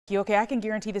Okay, I can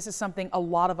guarantee this is something a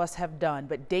lot of us have done,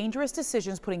 but dangerous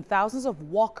decisions putting thousands of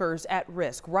walkers at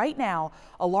risk. Right now,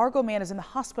 a Largo man is in the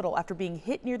hospital after being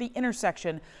hit near the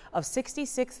intersection of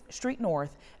 66th Street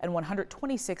North and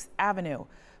 126th Avenue.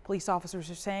 Police officers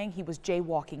are saying he was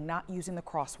jaywalking, not using the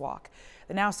crosswalk.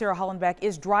 The Now Sarah Hollenbeck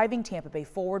is driving Tampa Bay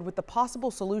Forward with the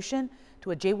possible solution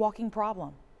to a jaywalking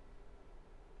problem.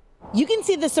 You can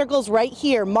see the circles right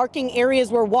here marking areas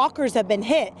where walkers have been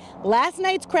hit. Last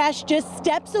night's crash just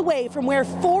steps away from where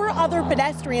 4 other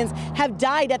pedestrians have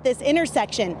died at this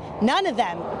intersection, none of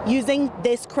them using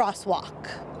this crosswalk.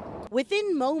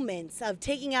 Within moments of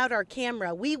taking out our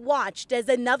camera, we watched as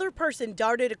another person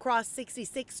darted across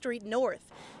 66th Street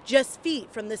North, just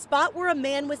feet from the spot where a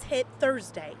man was hit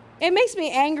Thursday. It makes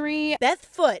me angry. Beth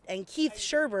Foote and Keith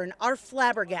Sherburne are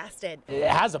flabbergasted. It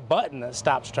has a button that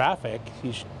stops traffic.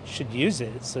 You should use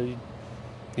it so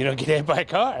you don't get hit by a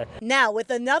car. Now, with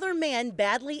another man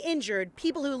badly injured,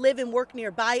 people who live and work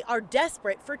nearby are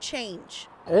desperate for change.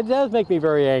 It does make me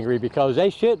very angry because the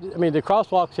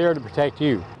crosswalk's here to protect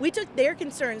you. We took their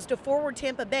concerns to Forward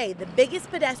Tampa Bay, the biggest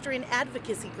pedestrian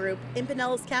advocacy group in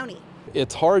Pinellas County.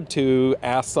 It's hard to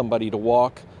ask somebody to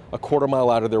walk a quarter-mile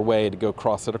out of their way to go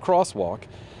cross at a crosswalk,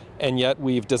 and yet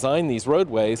we've designed these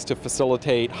roadways to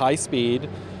facilitate high-speed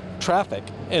traffic,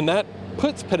 and that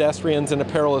puts pedestrians in a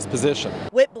perilous position.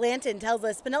 Whit Blanton tells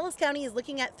us Pinellas County is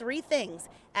looking at 3 things: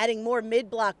 adding more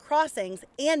mid-block crossings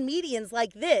and medians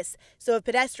like this, so if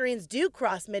pedestrians do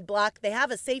cross mid-block, they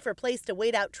have a safer place to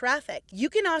wait out traffic. You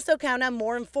can also count on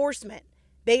more enforcement.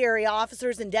 Bay Area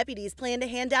officers and deputies plan to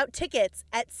hand out tickets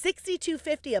at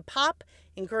 $62.50 a pop,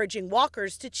 encouraging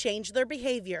walkers to change their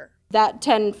behavior. That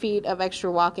 10 feet of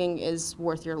extra walking is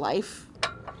worth your life.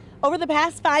 Over the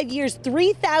past 5 years,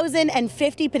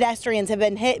 3,050 pedestrians have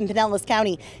been hit in Pinellas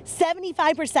County.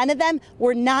 75% of them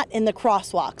were not in the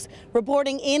crosswalks.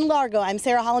 Reporting in Largo, I'm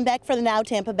Sarah Hollenbeck for the Now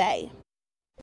Tampa Bay.